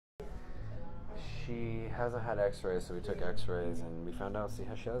She hasn't had x-rays, so we took x-rays and we found out, see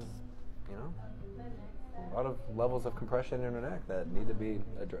how she has, you know, a lot of levels of compression in her neck that need to be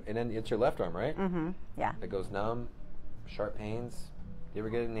addressed. And then it's your left arm, right? Mm-hmm. Yeah. It goes numb, sharp pains. Do you ever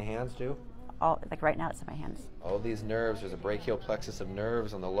get it in your hands too? Like right now it's in my hands. All these nerves, there's a brachial plexus of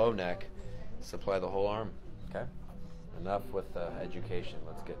nerves on the low neck, supply the whole arm. Okay? Enough with education.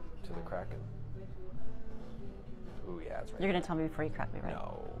 Let's get to the cracking. Ooh, yeah, it's right. You're gonna tell me before you crack me, right?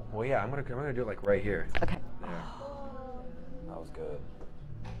 No. Well, yeah, I'm gonna do it like right here. Okay. There. That was good.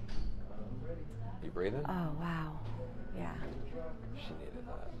 You breathing? Oh wow. Yeah. She needed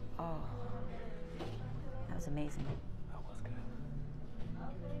that. Oh. That was amazing. That was good.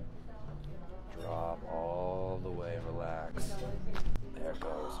 Drop all the way. Relax. There it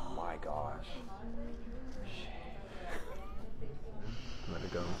goes. My gosh. Let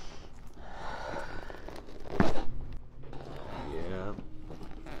it go. Yeah.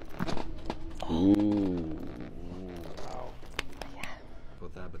 Ooh. Wow. Yeah.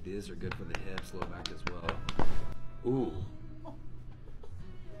 Both that, but these are good for the hips, low back as well. Ooh.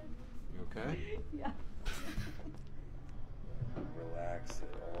 You okay? Yeah. Relax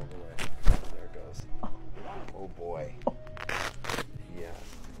it all the way. There it goes. Oh boy. Yeah.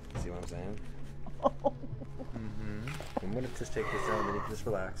 See what I'm saying? Mm-hmm. I'm gonna just take this out and then you can just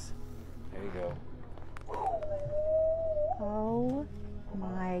relax. There you go. Oh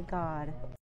my God.